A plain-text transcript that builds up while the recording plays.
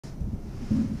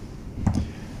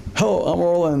Hello, I'm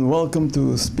Earl, and welcome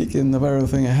to Speaking of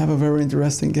Everything. I have a very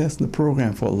interesting guest in the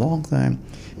program for a long time.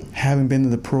 Haven't been in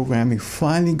the program. We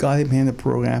finally got him here in the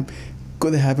program.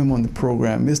 Good to have him on the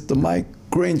program. Mr. Mike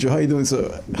Granger, how you doing,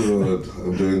 sir? Good.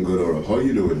 I'm doing good, Earl. How are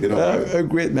you doing?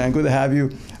 Great, man. Good to have you.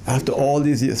 After all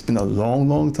these years, it's been a long,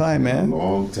 long time, man. A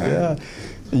long time. Yeah.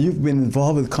 You've been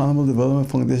involved with Carnival Development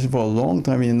Foundation for a long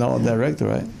time. You're now a director,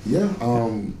 right? Yeah.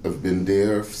 I've been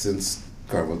there since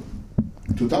Carnival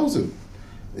 2000.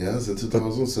 Yeah, since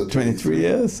 2000. So 23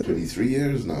 years? 23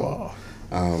 years now.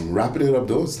 Wow. Wrapping it up,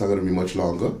 though. It's not going to be much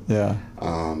longer. Yeah.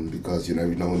 Because, you know,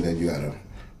 every now and then you got to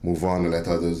move on and let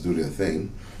others do their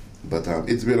thing. But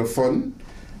it's been a fun,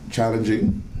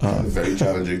 challenging, very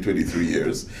challenging 23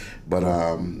 years. But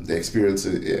the experience,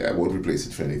 I won't replace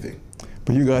it for anything.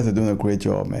 But you guys are doing a great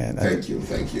job, man. Thank you.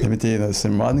 Let me tell you, the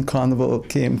St. Martin Carnival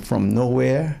came from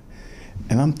nowhere.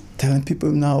 And I'm telling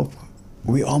people now,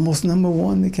 we're almost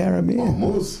 #1 in the Caribbean.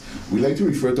 Almost. We like to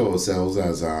refer to ourselves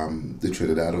as the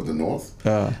Trinidad of the North,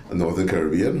 the Northern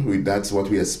Caribbean. That's what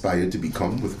we aspire to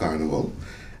become with Carnival.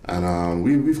 And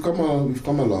we've come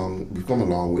a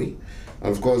long way.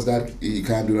 And of course, that you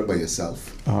can't do that by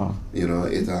yourself. You know,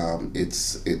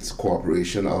 it's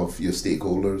cooperation of your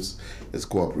stakeholders. It's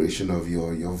cooperation of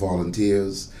your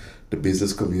volunteers, the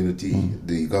business community,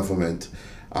 the government.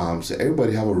 So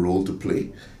everybody have a role to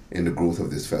play in the growth of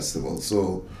this festival.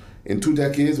 So in 2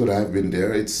 decades, when I've been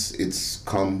there, it's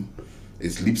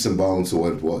leaps and bounds to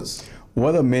what it was.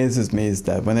 What amazes me is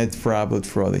that when I travel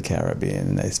throughout the Caribbean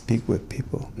and I speak with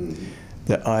people,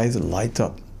 their eyes light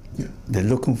up. Yeah. They're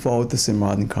looking forward to St.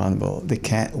 Martin Carnival. They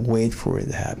can't wait for it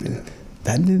to happen. Yeah.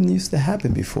 That didn't used to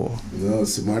happen before. No,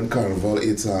 St. Martin Carnival,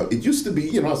 it used to be,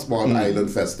 you know, a small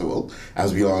island festival.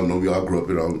 As we all know, we all grew up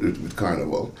with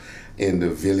Carnival in the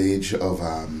village of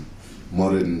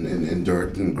mud and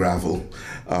dirt and gravel.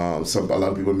 A lot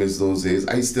of people miss those days.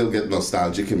 I still get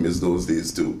nostalgic and miss those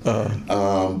days too.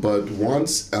 But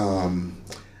once, I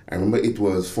remember it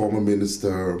was former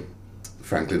Minister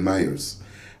Franklin Myers,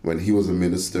 when he was a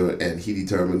minister, and he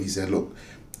said, look,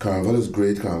 Carnival is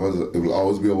great. Carnival, it will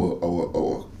always be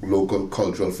our local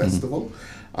cultural festival,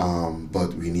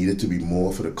 but we need it to be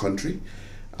more for the country.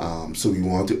 So we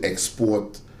want to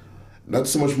export, not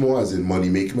so much more as in money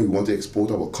making, but we want to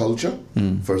export our culture,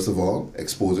 first of all,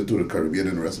 expose it to the Caribbean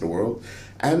and the rest of the world,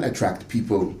 and attract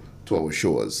people to our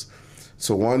shores.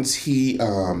 So once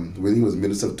when he was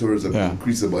Minister of Tourism,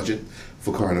 increased the budget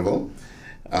for Carnival.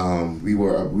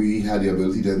 We had the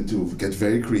ability then to get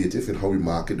very creative in how we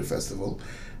market the festival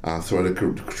throughout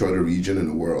the region and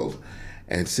the world.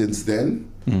 And since then,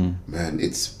 man,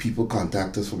 people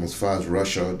contact us from as far as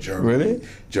Russia, Germany,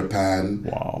 Japan.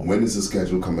 Wow. When is the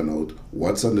schedule coming out?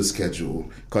 What's on the schedule?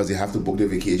 Because they have to book their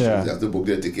vacations, they have to book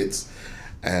their tickets.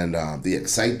 And the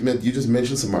excitement, you just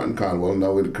mentioned St. Martin Carnival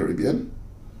now in the Caribbean.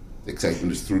 The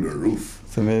excitement is through the roof.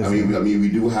 It's amazing. I mean, we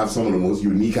do have some of the most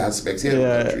unique aspects here in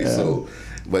the country. So,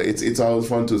 but it's always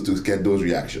fun to get those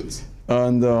reactions.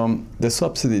 And the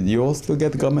subsidy, do you all still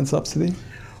get the government subsidy?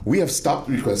 We have stopped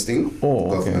requesting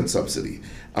government subsidy.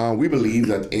 We believe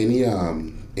that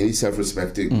any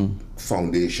self-respecting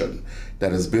foundation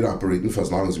that has been operating for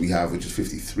as long as we have, which is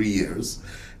 53 years,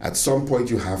 at some point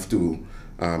you have to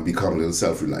become a little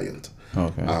self-reliant.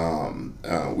 Okay.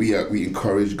 We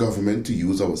encourage government to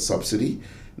use our subsidy,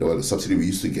 the subsidy we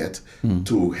used to get,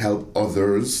 to help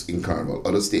others in Carnival,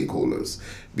 other stakeholders,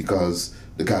 because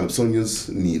the Calypsonians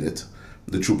need it.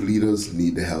 The troop leaders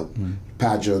need the help.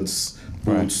 Pageants,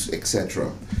 booths,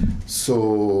 etc.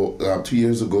 So 2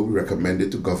 years ago, we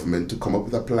recommended to government to come up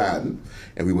with a plan,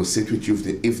 and we will sit with you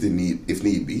if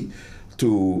need be,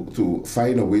 to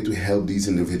find a way to help these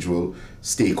individual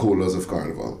stakeholders of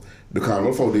Carnival. The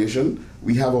Carnival Foundation,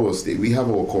 we have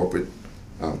our corporate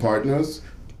partners,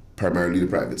 primarily the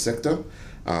private sector,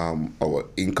 our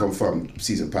income from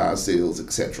season pass sales,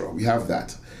 etc. We have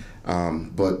that,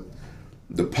 but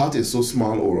the pot is so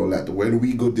small overall that when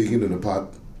we go dig into the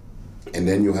pot, and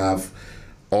then you have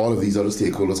all of these other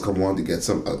stakeholders come on to get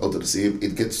some out of the same,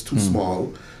 it gets too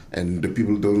small, and the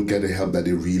people don't get the help that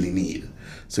they really need.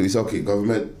 So we say, okay,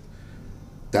 government,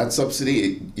 that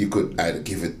subsidy, you could either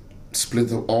split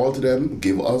it all to them,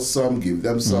 give us some, give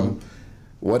them some,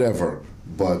 whatever.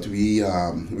 But we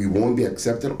won't be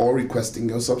accepting or requesting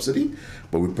your subsidy,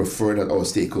 but we prefer that our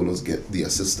stakeholders get the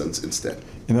assistance instead.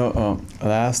 You know,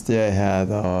 last year I had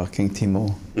King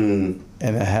Timo, and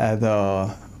I had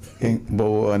King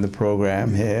Bo on the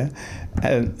program here,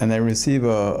 and I received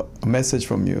a message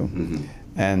from you,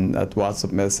 and that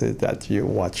WhatsApp message that you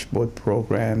watch both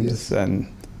programs, and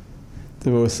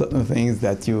there were certain things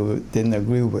that you didn't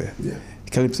agree with.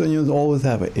 Calypsonians always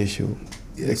have an issue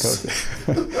Yes.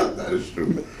 That is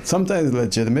true. Sometimes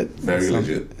legitimate. Very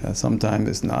legit. Sometimes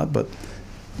it's not, but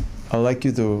I'd like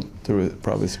you to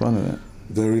probably respond to that.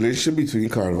 The relationship between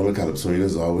Carnival and Calypsonian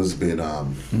has always been a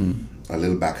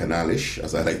little bacchanalish,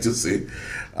 as I like to say.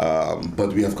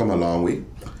 But we have come a long way.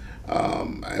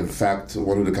 In fact,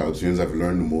 one of the Calypsonians I've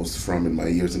learned the most from in my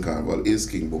years in Carnival is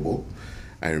King Bobo.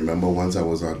 I remember once I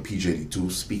was on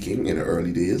PJ2 speaking in the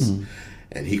early days,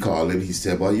 and he called and he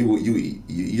said, "Boy,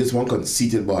 you just one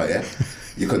conceited boy, eh?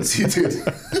 You conceited."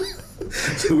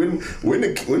 So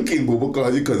when King Bobo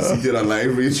calls you conceited on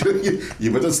live radio,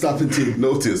 you better stop and take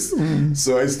notice.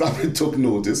 So I stopped and took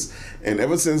notice, and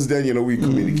ever since then, we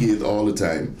communicate all the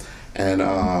time.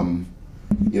 And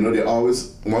they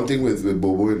always, one thing with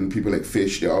Bobo and people like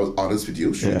Fish, they're always honest with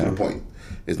you, straight to the point.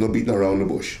 There's no beating around the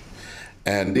bush.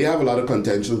 And they have a lot of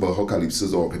contention about how Calypso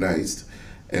is organized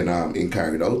and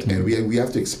carried out. And we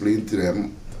have to explain to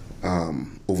them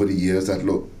over the years that,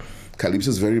 look,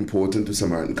 Calypso is very important to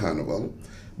Samaritan Carnival,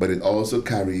 but it also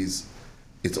carries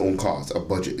its own cost, a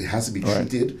budget. It has to be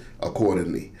treated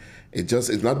accordingly.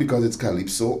 It's not because it's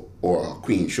Calypso or a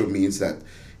Queen show means that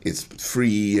it's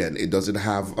free and it doesn't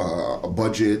have a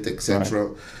budget, etc.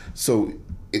 Right. So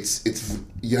it's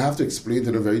you have to explain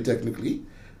to them very technically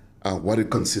what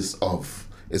it consists of.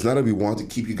 It's not that we want to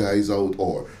keep you guys out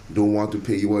or don't want to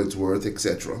pay you what it's worth,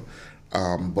 etc.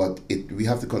 But we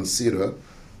have to consider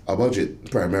a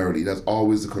budget primarily. That's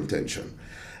always the contention.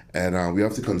 And we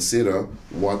have to consider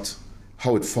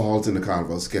how it falls in the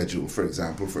Carnival schedule, for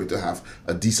example, for it to have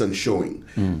a decent showing.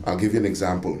 I'll give you an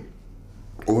example.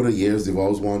 Over the years, they've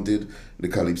always wanted the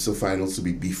Calypso finals to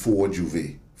be before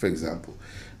Juve, for example.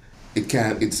 It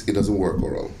doesn't work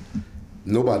around.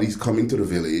 Nobody's coming to the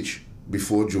village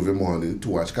before Juve morning to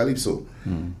watch Calypso.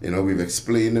 We've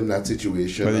explained them that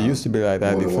situation. But it used to be like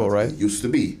that before, right? It used to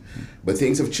be. But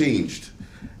things have changed.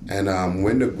 And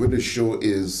when the show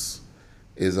is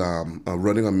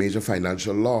running a major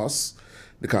financial loss,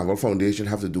 the Carnival Foundation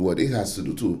have to do what it has to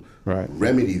do to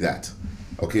remedy that.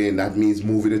 Okay, and that means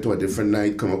moving it to a different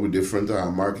night, come up with different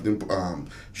marketing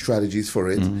strategies for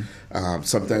it.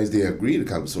 Sometimes they agree, the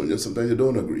Calypsonians, sometimes they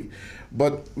don't agree.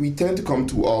 But we tend to come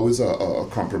to always a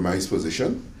compromise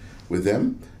position with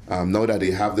them. Now that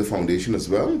they have the foundation as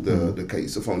well, the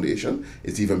Calypso Foundation,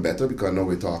 it's even better because now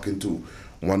we're talking to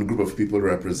one group of people who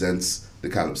represents the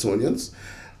Calypsonians.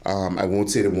 I won't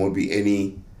say there won't be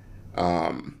any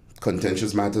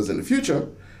contentious matters in the future,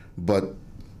 but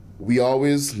we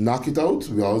always knock it out.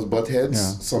 We always butt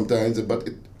heads sometimes, but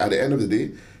at the end of the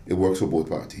day, it works for both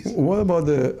parties. What about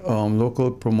the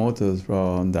local promoters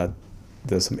that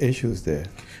there's some issues there?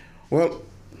 Well,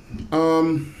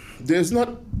 there's not,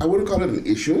 I wouldn't call it an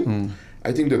issue.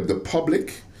 I think the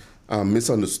public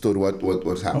misunderstood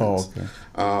what happened. Oh,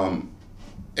 okay.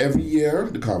 Every year,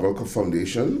 the Carnival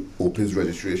Foundation opens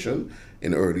registration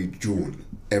in early June,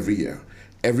 every year.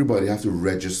 Everybody has to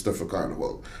register for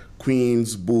Carnival.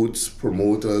 Queens, booths,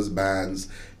 promoters, bands,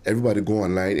 everybody go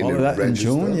online and then register. In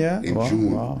June, yeah? In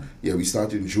June. Wow. Yeah, we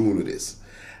started in June with this.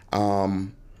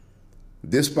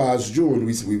 This past June,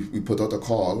 we put out a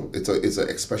call. It's an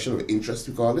expression of interest,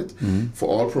 we call it, for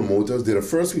all promoters. They're the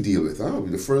first we deal with.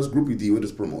 The first group we deal with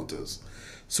is promoters.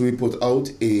 So we put out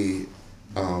a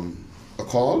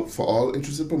call for all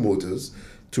interested promoters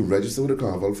to register with the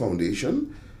Carnival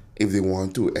Foundation if they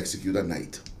want to execute a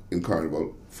night in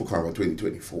Carnival for Carnival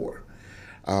 2024.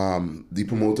 The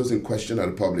promoters in question that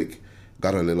the public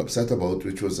got a little upset about,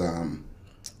 which was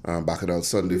Bacchanal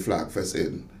Sunday Flag Fest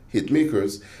in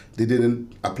Hitmakers, they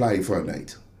didn't apply for a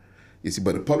night. You see,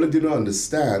 but the public didn't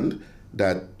understand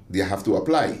that they have to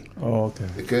apply. Oh, okay.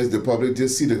 Because the public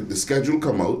just see the schedule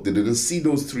come out, they didn't see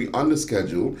those three on the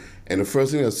schedule, and the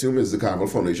first thing they assume is the Carnival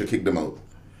Foundation kicked them out.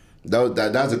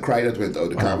 That's a cry that went out.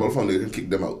 The Carnival Foundation kicked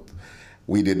them out.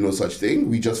 We did no such thing.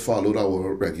 We just followed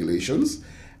our regulations,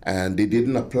 and they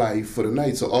didn't apply for the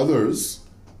night. So others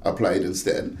applied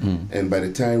instead. And by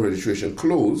the time registration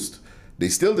closed, they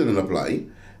still didn't apply.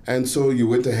 And so you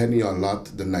went ahead and you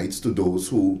allot the nights to those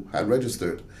who had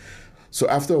registered. So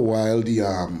after a while,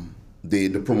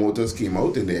 the promoters came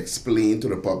out and they explained to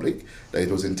the public that it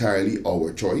was entirely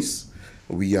our choice.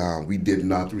 We did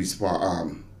not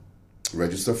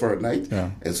register for a night,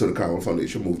 and so the Carnival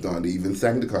Foundation moved on. They even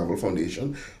thanked the Carnival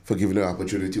Foundation for giving the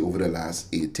opportunity over the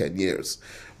last 8-10 years.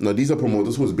 Now, these are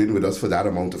promoters who's been with us for that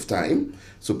amount of time,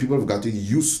 so people have gotten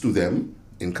used to them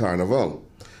in Carnival.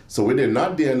 So when they're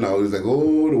not there now, it's like,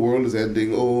 oh, the world is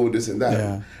ending, oh, this and that.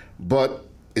 Yeah. But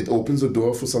it opens the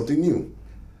door for something new.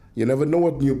 You never know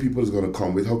what new people is going to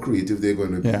come with, how creative they're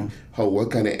going to be, what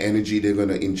kind of energy they're going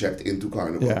to inject into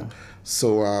Carnival. Yeah.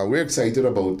 So we're excited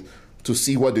about to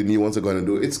see what the new ones are going to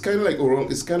do. It's kind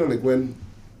of like when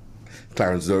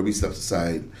Clarence Derby steps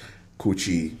aside,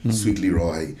 Coochie, Sweet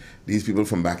Leroy, these people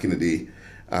from back in the day,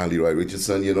 Leroy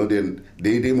Richardson, you know,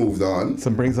 they moved on.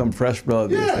 So bring some fresh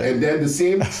blood. Yeah, and then the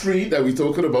same three that we're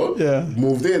talking about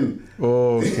moved in.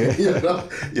 Oh, okay.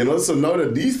 you know, so now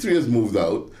that these three has moved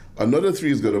out, another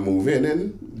three is going to move in,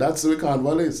 and that's the way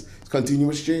Carnival is. It's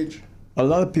continuous change. A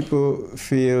lot of people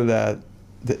feel that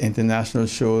the international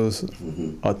shows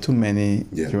are too many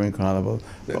during Carnival.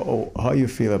 Yeah. How you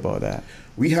feel about that?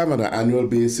 We have on an annual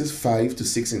basis 5 to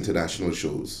 6 international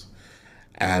shows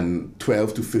and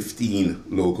 12 to 15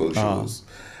 local shows.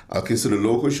 Okay, so the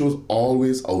local shows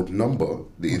always outnumber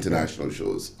the international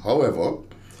shows. However,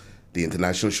 the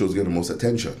international shows get the most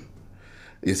attention.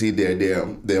 You see,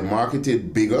 they're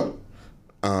marketed bigger,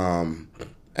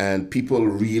 and people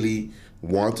really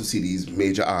want to see these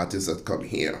major artists that come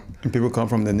here. And people come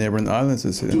from the neighboring islands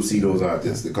to see them. To see those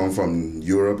artists. They come from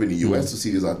Europe and the US to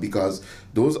see these artists, because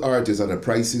those artists are the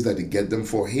prices that they get them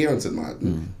for here in St.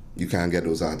 Martin. You can't get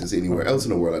those artists anywhere else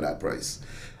in the world at that price.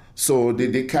 So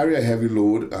they carry a heavy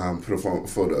load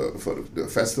for the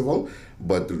festival,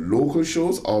 but the local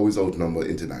shows always outnumber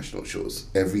international shows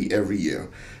every year.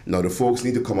 Now the folks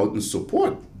need to come out and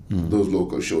support those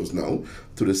local shows now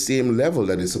to the same level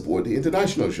that they support the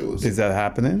international shows. Is that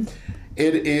happening?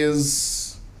 It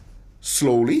is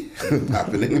slowly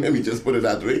happening. Let me just put it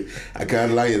that way. I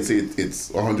can't lie and say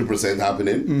it's 100%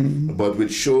 happening. But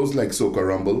with shows like Soca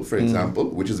Rumble, for example,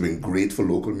 which has been great for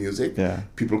local music,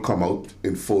 people come out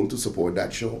in full to support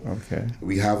that show. Okay.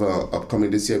 We have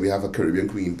upcoming this year, we have a Caribbean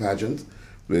Queen pageant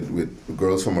with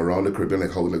girls from around the Caribbean,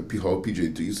 like how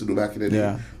PJ2 used to do back in the day.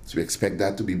 Yeah. So we expect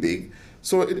that to be big.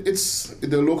 So it's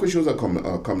the local shows are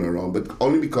coming around, but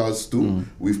only because too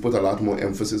we've put a lot more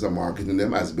emphasis on marketing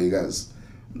them as big as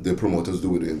the promoters do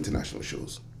with the international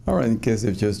shows. All right, in case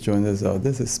you've just joined us out,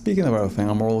 this is Speaking of Everything.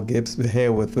 I'm Earl Gibbs. We're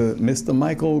here with Mr.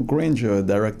 Michael Granger,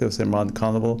 Director of St. Martin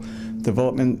Carnival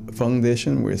Development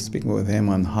Foundation. We're speaking with him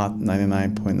on Hot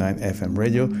 99.9 FM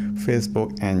radio,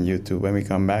 Facebook, and YouTube. When we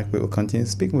come back, we will continue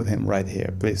speaking with him right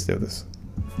here. Please do this.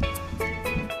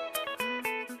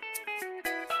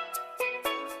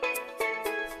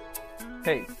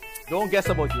 Hey, don't guess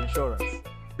about your insurance.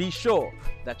 Be sure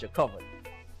that you're covered.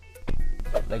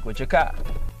 Like with your car,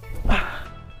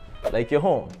 like your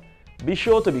home. Be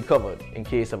sure to be covered in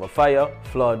case of a fire,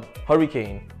 flood,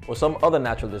 hurricane, or some other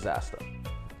natural disaster.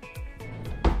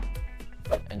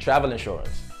 And travel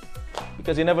insurance,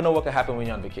 because you never know what could happen when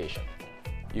you're on vacation.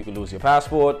 You could lose your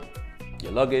passport,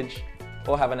 your luggage,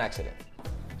 or have an accident.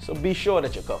 So be sure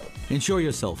that you're covered. Insure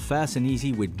yourself fast and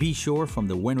easy with Be Sure from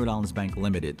the Windward Islands Bank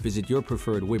Limited. Visit your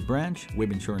preferred WIB branch,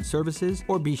 WIB Insurance Services,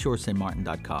 or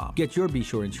BeSureStMartin.com. Get your Be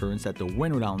Sure insurance at the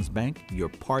Windward Islands Bank, your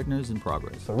partners in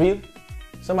progress. For real?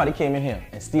 Somebody came in here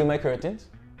and steal my curtains?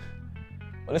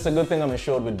 Well, it's a good thing I'm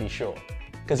insured with Be Sure,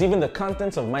 because even the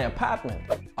contents of my apartment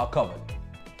are covered.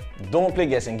 Don't play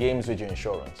guessing games with your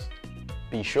insurance.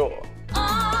 Be sure.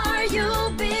 Are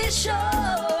you be sure?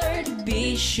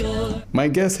 Be sure. My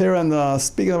guest here on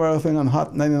Speaking of Everything on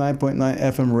Hot 99.9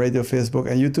 FM radio, Facebook,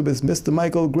 and YouTube is Mr.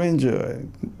 Michael Granger.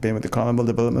 Been with the Carnival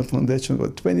Development Foundation for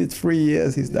 23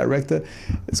 years. He's director.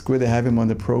 It's great to have him on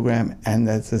the program. And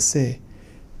as I say,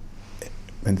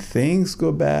 when things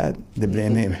go bad, they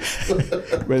blame him.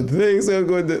 When things are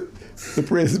good, they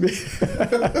praise me.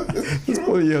 Let's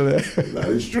pull you there. That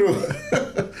is true.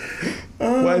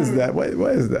 Why is that? Why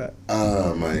is that?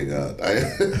 Oh my God.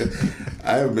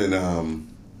 I have been,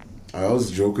 I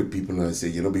always joke with people and I say,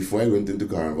 you know, before I went into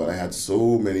Carnival, I had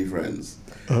so many friends.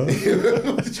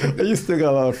 You still got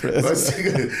a lot of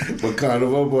friends. But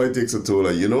Carnival boy takes a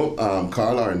toll. You know,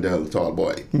 Carl Arndell, Tall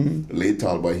Boy, late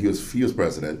Tall Boy, he was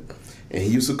president. And he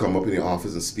used to come up in the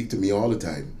office and speak to me all the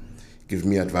time, give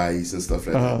me advice and stuff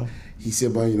like that. He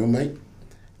said, but you know, Mike,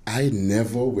 I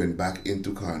never went back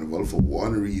into Carnival for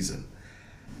one reason.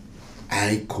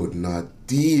 I could not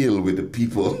deal with the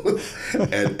people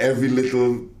and every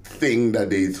little thing that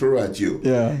they throw at you.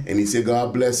 Yeah. And he said,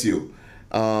 God bless you.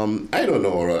 I don't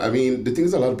know. I mean, the thing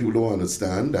is, a lot of people don't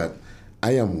understand that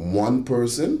I am one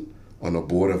person on a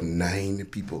board of 9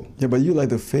 people. Yeah, but you like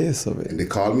the face of it. And they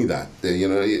call me that. You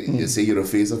know, you say you're the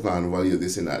face of Carnival, you're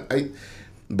this and that.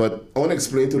 But I want to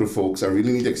explain to the folks, I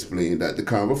really need to explain that the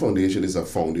Carnival Foundation is a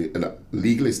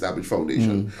legally established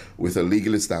foundation with a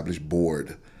legally established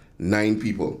board. 9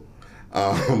 people.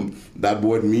 That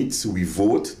board meets, we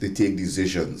vote, they take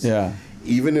decisions. Yeah.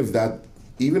 Even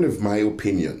if my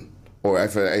opinion, or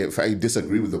if I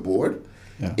disagree with the board,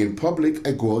 in public,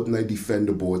 I go out and I defend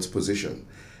the board's position.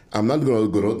 I'm not going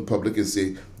to go out in public and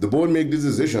say, the board made this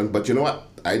decision, but you know what?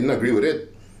 I didn't agree with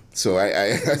it. So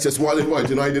I just wanted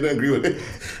to know I didn't agree with it.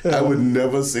 Yeah. I would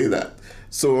never say that.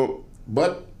 So,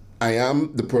 but I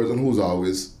am the person who's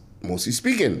always mostly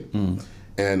speaking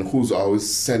and who's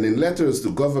always sending letters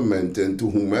to government and to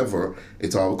whomever.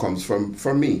 It all comes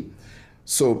from me.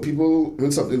 So people,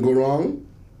 when something go wrong,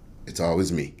 it's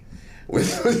always me.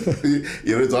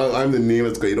 It's all, I'm the name.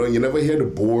 It's you never hear the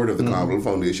board of the Carnival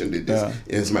Foundation did this. Yeah.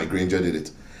 It's my Granger did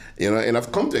it. And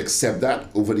I've come to accept that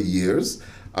over the years.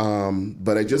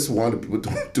 But I just want people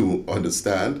to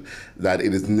understand that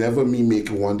it is never me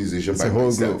making one decision by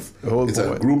myself. It's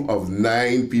a group of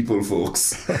 9 people,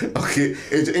 folks. Okay,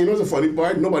 you know the funny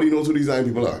part? Nobody knows who these 9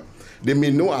 people are. They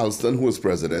may know Alston, who is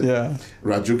president. Yeah.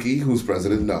 Rajuki, who's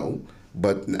president now.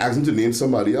 But ask them to name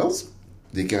somebody else,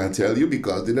 they can't tell you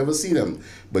because they never see them.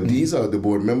 But these are the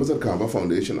board members of the Carnival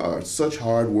Foundation are such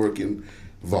hard-working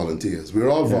volunteers. We're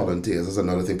all volunteers. That's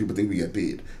another thing. People think we get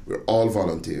paid. We're all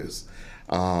volunteers.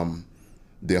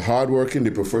 They're hardworking. They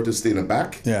prefer to stay in the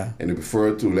back, and they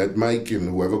prefer to let Mike and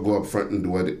whoever go up front and do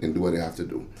what they have to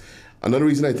do. Another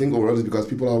reason I think overall is because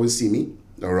people always see me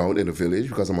around in the village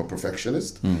because I'm a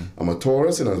perfectionist. I'm a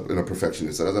Taurus and a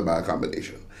perfectionist, so that's a bad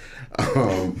combination.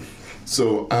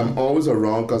 So I'm always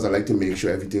around because I like to make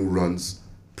sure everything runs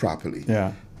properly.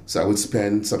 Yeah. So I would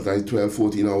spend sometimes 12,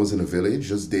 14 hours in the village,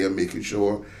 just there making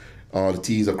sure all the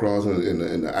T's are crossed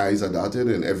and the I's are dotted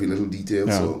and every little detail.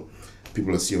 Yeah. So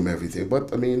people assume everything.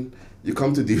 But, I mean, you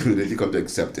come to deal with it, you come to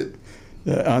accept it.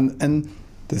 Yeah, and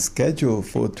the schedule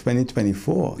for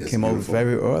 2024 came out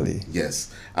very early.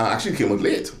 Yes. Actually came out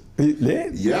late.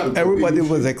 Late? Yeah. Everybody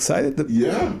was excited.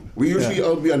 We usually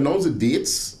we announce the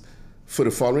dates for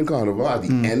the following carnival at the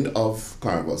end of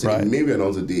carnival. So maybe we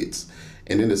announce the dates.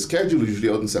 And then the schedule is usually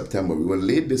out in September. We were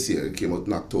late this year. It came out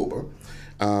in October.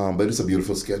 But it's a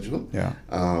beautiful schedule. Yeah.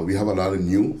 We have a lot of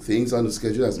new things on the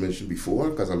schedule, as mentioned before,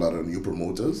 because a lot of new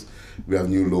promoters. We have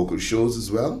new local shows as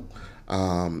well.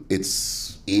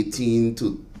 It's 18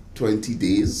 to 20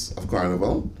 days of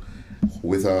carnival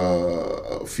with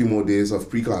a few more days of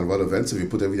pre-carnival events. If you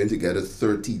put everything together,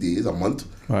 30 days, a month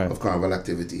of carnival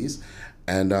activities.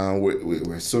 And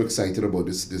we're so excited about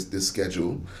this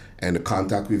schedule and the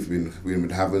contact we've been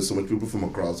having so much people from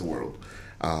across the world.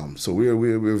 So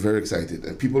we're very excited,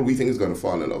 and people we think is going to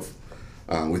fall in love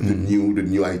with the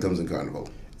new items in Carnival.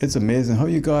 It's amazing how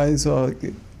you guys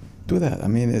do that. I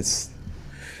mean, it's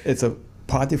a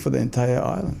party for the entire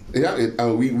island.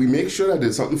 Yeah, we make sure that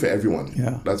there's something for everyone.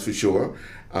 Yeah, that's for sure.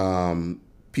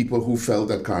 People who felt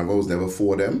that Carnival was never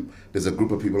for them. There's a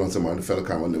group of people on St. Martin who felt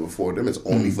Carnival never for them. It's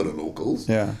only for the locals.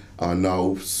 Yeah,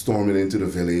 now storming into the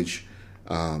village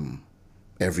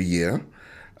every year.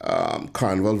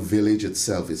 Carnival Village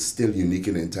itself is still unique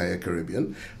in the entire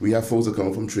Caribbean. We have folks that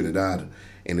come from Trinidad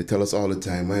and they tell us all the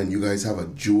time, man, you guys have a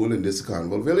jewel in this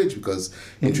Carnival Village because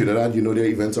in Trinidad, their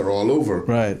events are all over.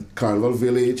 Right. Carnival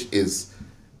Village is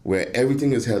where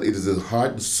everything is held. It is the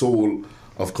heart and soul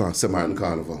of St. Martin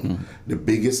Carnival, the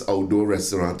biggest outdoor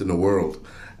restaurant in the world.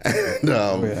 And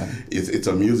it's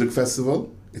a music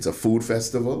festival. It's a food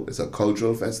festival. It's a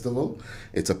cultural festival.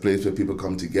 It's a place where people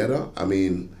come together. I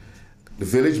mean, the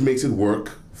village makes it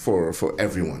work for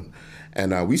everyone.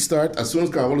 And we start, as soon as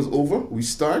Carnival is over, we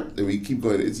start and we keep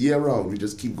going. It's year round. We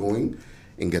just keep going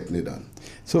and getting it done.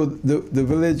 So the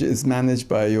village is managed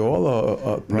by you all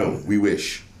or no, we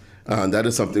wish. That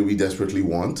is something we desperately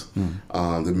want.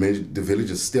 The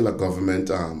village is still a government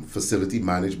facility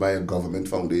managed by a government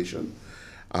foundation,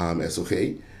 SOK.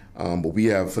 But we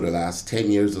have, for the last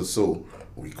 10 years or so,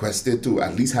 requested to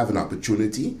at least have an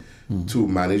opportunity to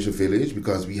manage the village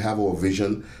because we have our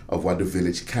vision of what the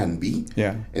village can be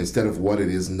instead of what it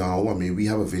is now. I mean, we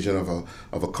have a vision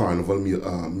of a carnival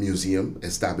museum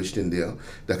established in there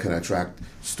that can attract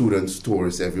students,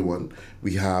 tourists, everyone.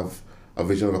 We have a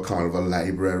vision of a carnival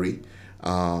library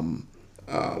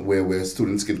where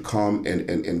students can come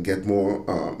and get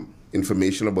more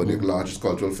information about the largest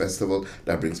cultural festival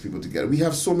that brings people together. We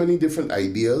have so many different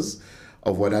ideas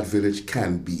of what that village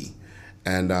can be.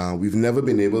 And we've never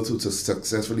been able to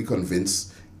successfully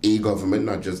convince a government,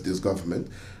 not just this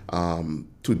government, to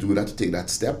do that, to take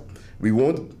that step. We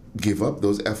won't give up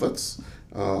those efforts,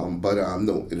 but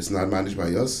no, it is not managed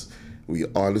by us. We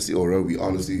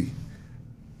honestly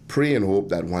pray and hope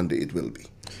that one day it will be.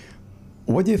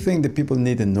 What do you think the people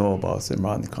need to know about St.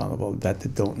 Martin Carnival that they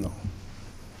don't know?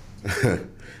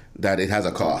 That it has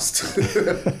a cost.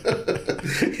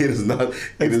 It's not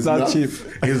cheap.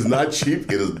 It is not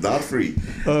cheap. It is not free.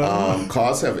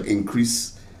 Costs have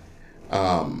increased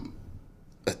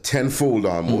tenfold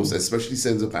almost, especially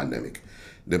since the pandemic.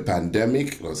 The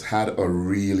pandemic had a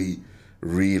really,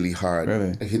 really hard.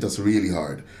 It hit us really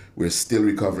hard. We're still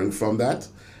recovering from that.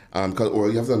 Or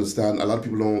you have to understand, a lot of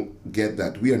people don't get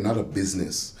that we are not a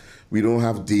business. We don't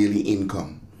have daily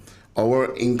income.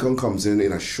 Our income comes in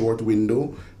a short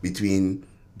window between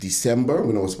December,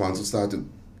 when our sponsors start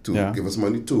to give us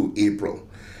money, to April.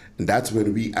 And that's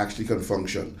when we actually can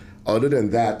function. Other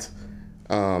than that,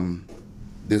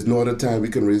 there's no other time we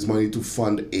can raise money to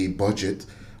fund a budget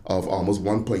of almost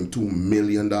 $1.2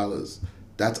 million.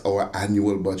 That's our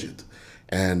annual budget.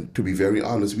 And to be very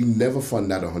honest, we never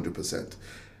fund that 100%.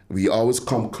 We always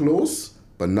come close,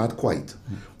 but not quite.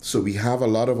 So we have a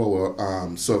lot of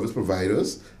our service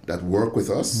providers that work with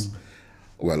us,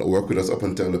 work with us up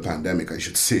until the pandemic, I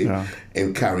should say,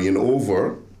 and carrying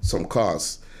over some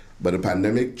costs. But the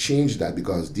pandemic changed that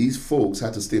because these folks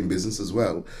had to stay in business as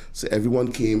well. So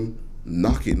everyone came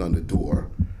knocking on the door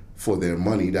for their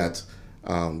money that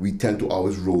we tend to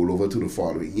always roll over to the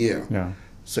following year. Yeah.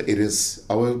 So it is,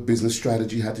 our business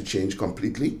strategy had to change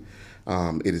completely.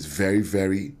 It is very,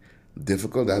 very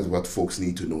difficult. That's what folks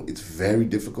need to know. It's very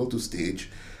difficult to stage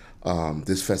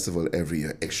this festival every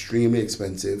year. Extremely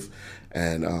expensive.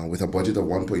 And with a budget of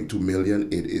 $1.2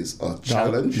 million, it is a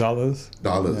challenge. Dollars, yeah.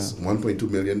 $1.2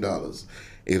 million.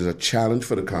 It is a challenge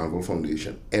for the Carnival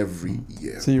Foundation every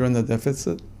year. So you run the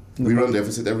deficit? We run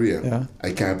deficit every year. Yeah.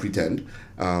 I can't pretend.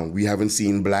 We haven't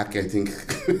seen black, I think,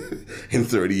 in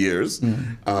 30 years.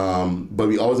 But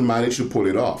we always manage to pull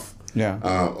it off. Yeah.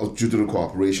 Due to the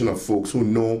cooperation of folks who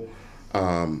know,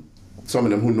 some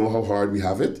of them who know how hard we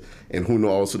have it, and who know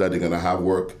also that they're going to have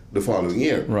work the following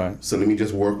year. Right. So let me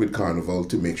just work with Carnival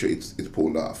to make sure it's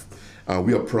pulled off.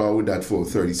 We are proud that for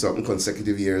 30-something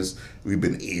consecutive years, we've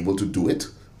been able to do it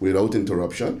without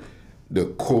interruption. The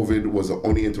COVID was the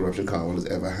only interruption Carnival has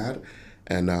ever had.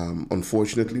 And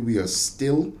unfortunately, we are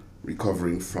still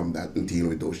recovering from that and dealing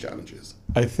with those challenges.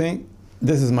 I think,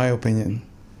 this is my opinion,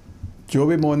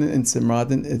 Joby Morning in St.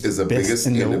 Martin is the biggest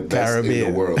in the Caribbean.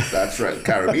 In the world. That's right,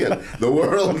 Caribbean, the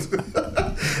world.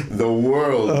 The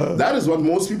world. That is what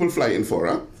most people fly in for,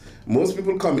 huh? Most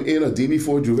people come in a day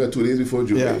before Juve, 2 days before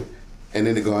Juve, and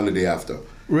then they go on the day after.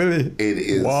 Really? It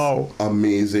is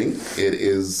amazing. It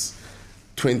is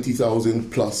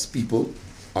 20,000 plus people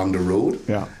on the road.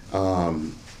 Yeah.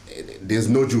 There's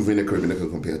no Juve in the Caribbean that can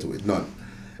compare to it, none.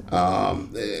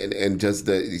 And just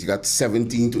you got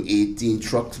 17 to 18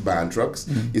 trucks, band trucks.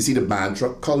 You see, the band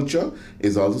truck culture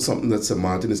is also something that St.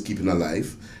 Martin is keeping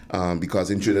alive. Because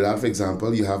in Trinidad, for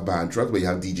example, you have band trucks, but you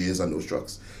have DJs on those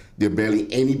trucks. There are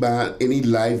barely any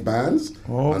live bands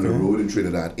on the road in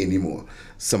Trinidad anymore.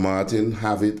 St. Martin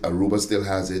have it, Aruba still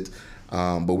has it,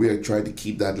 but we are trying to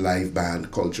keep that live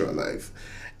band culture alive.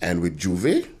 And with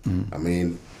Juve, I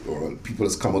mean, people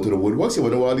has come out to the woodworks. You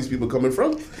wonder where all these people coming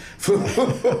from for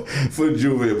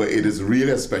Juve, but it is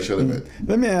really a special event.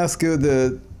 Let me ask you,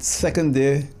 the second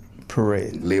day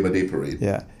parade. Labor Day parade.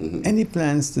 Yeah. Any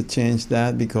plans to change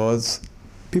that? Because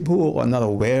people who are not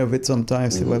aware of it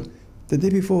sometimes say, well, the day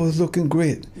before was looking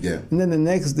great. Yeah. And then the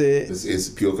next day... This is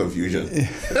pure confusion.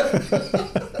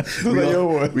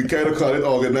 We kind of call it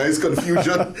organized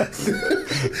confusion.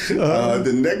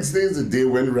 The next day is the day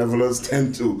when revelers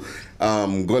tend to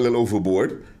go a little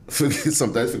overboard.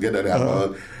 Sometimes forget that they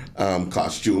have on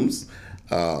costumes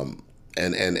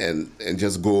and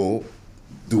just go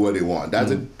do what they want.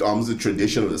 That's almost the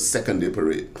tradition of the second day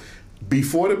parade.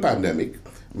 Before the pandemic,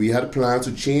 we had plans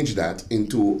to change that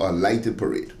into a lighted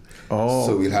parade.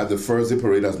 So we'll have the first day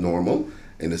parade as normal.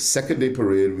 In the second day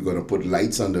parade, we're going to put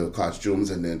lights on the costumes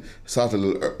and then start a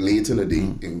little late in the day.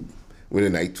 When the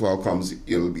night 12 comes,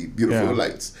 it'll be beautiful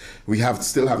lights. We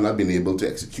still have not been able to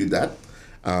execute that.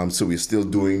 So we're still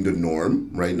doing the norm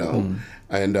right now.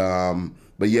 And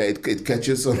but yeah, it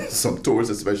catches some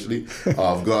tourists, especially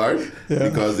off guard,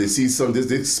 because they see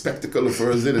this spectacle the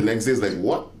first day. The next day is like,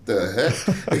 what the heck?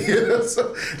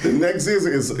 So the next day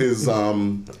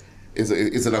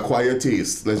is an acquired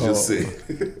taste, let's just say.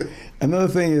 Another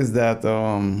thing is that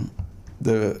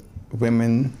the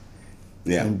women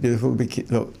and beautiful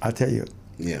bikini. Look, I'll tell you.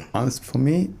 Yeah. Honestly, for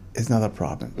me, it's not a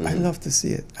problem. I love to see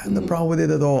it. I have no problem with it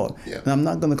at all. Yeah. And I'm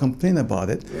not going to complain about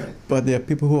it. Right. But there are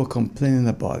people who are complaining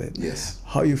about it. Yes.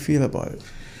 How you feel about it?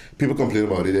 People complain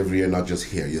about it every year, not just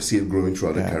here. You see it growing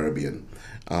throughout the Caribbean.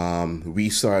 We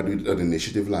started an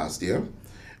initiative last year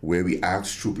where we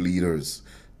asked troop leaders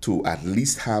to at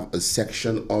least have a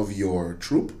section of your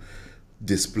troop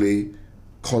display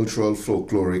cultural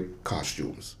folkloric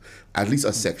costumes. At least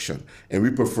a section. And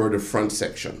we prefer the front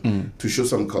section to show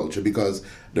some culture, because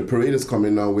the parade is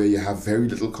coming now where you have very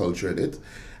little culture in it.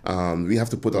 We have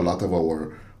to put a lot of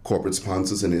our corporate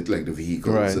sponsors in it, like the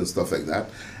vehicles and stuff like that.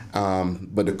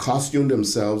 But the costume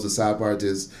themselves, the sad part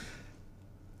is,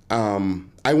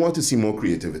 I want to see more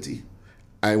creativity.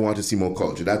 I want to see more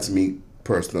culture. That's me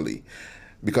personally.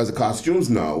 Because the costumes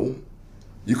now,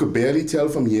 you could barely tell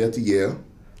from year to year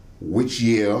which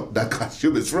year that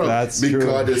costume is from. That's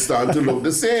because true. they start to look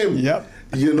the same. Yep.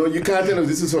 You know, you can't tell if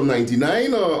this is from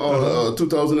 99 or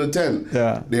 2010.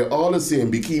 Yeah. They're all the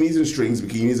same. Bikinis and strings,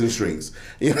 bikinis and strings.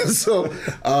 You know, so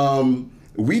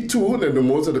we too, and the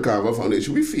most of the Carnival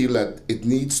Foundation, we feel that it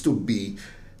needs to be,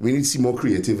 we need to see more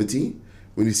creativity,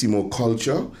 we need to see more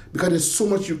culture, because there's so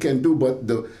much you can do, but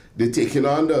they're taking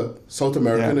on the South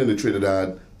American and the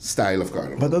Trinidad style of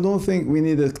Carnival. But I don't think we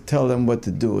need to tell them what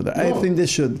to do. I think they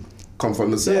should. Come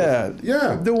from the South.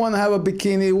 Yeah. If they want to have a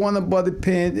bikini, want a body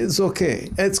paint, it's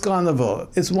okay. It's Carnival.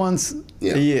 It's once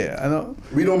a year. I know.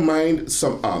 We don't mind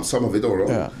some of it,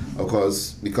 of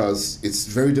course, because it's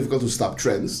very difficult to stop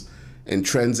trends. And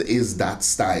trends is that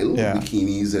style,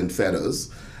 bikinis and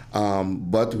feathers.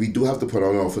 But we do have to put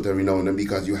on our foot every now and then,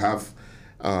 because you have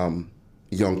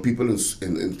young people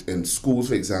in schools,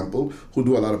 for example, who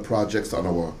do a lot of projects on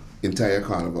our entire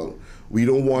Carnival. We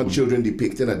don't want children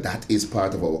depicting that is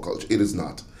part of our culture. It is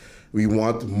not. We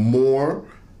want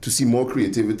to see more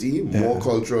creativity, more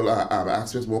cultural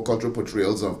aspects, more cultural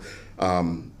portrayals of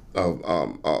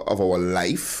our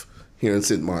life here in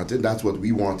St. Martin. That's what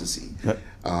we want to see.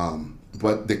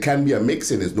 But there can be a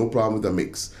mix, and there's no problem with a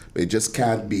mix. But it just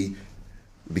can't be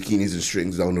bikinis and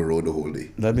strings down the road the whole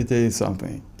day. Let me tell you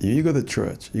something. You go to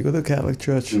church. You go to Catholic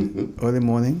church early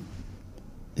morning.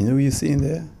 You know who you see in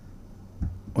there?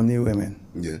 Only women.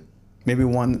 Yeah. Maybe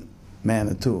one man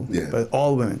or two. Yeah. But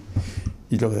all women.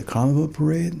 You look at the Carnival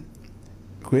parade,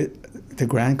 the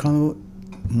Grand Carnival,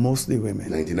 mostly women.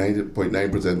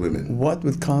 99.9% women. What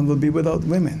would Carnival be without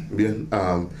women?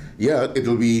 Yeah,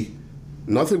 it'll be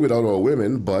nothing without our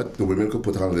women, but the women could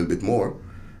put on a little bit more.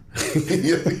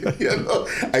 You know,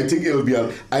 I think it'll be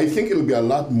a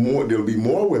lot more. There'll be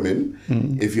more women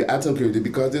if you add some creativity,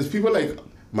 because there's people like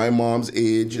my mom's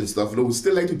age and stuff who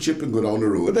still like to chip and go down the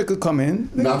road. But they could come in.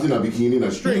 Not in a bikini, in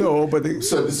a string. No, but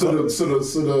so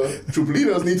the troop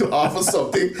leaders need to offer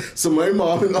something so my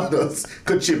mom and others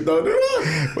could chip down the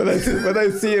road. When I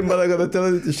see him, but I gotta tell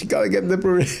her she gotta get in the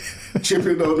parade.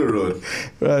 Chipping down the road.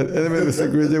 Right. Anyway, Mr.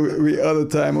 Granger, we out of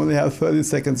time. Only have 30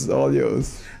 seconds. All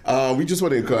yours. We just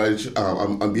want to encourage,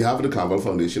 on behalf of the Carnival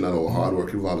Foundation and our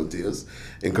hardworking volunteers,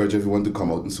 encourage everyone to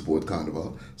come out and support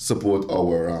Carnival, support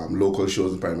our local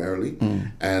shows primarily,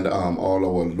 and all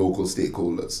our local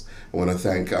stakeholders. I want to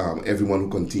thank everyone who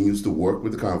continues to work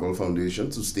with the Carnival Foundation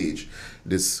to stage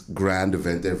this grand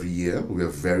event every year. We are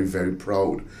very, very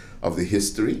proud of the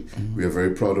history. We are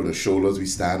very proud of the shoulders we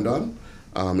stand on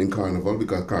in Carnival,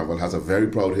 because Carnival has a very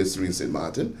proud history in St.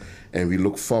 Martin. And we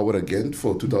look forward again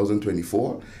for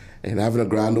 2024 and having a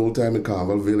grand old time in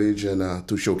Carnival Village, and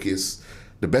to showcase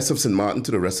the best of St. Martin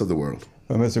to the rest of the world.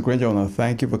 Well, Mr. Granger, I want to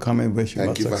thank you for coming. Wish you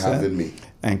Thank you for having me.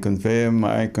 And convey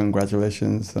my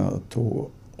congratulations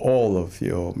to all of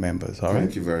your members. All right?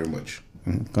 Thank you very much.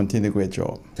 Continue great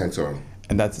job. Thanks, Earl.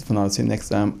 And that's it for now. See you next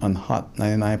time on Hot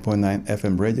 99.9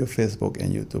 FM radio, Facebook,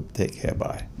 and YouTube. Take care.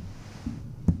 Bye.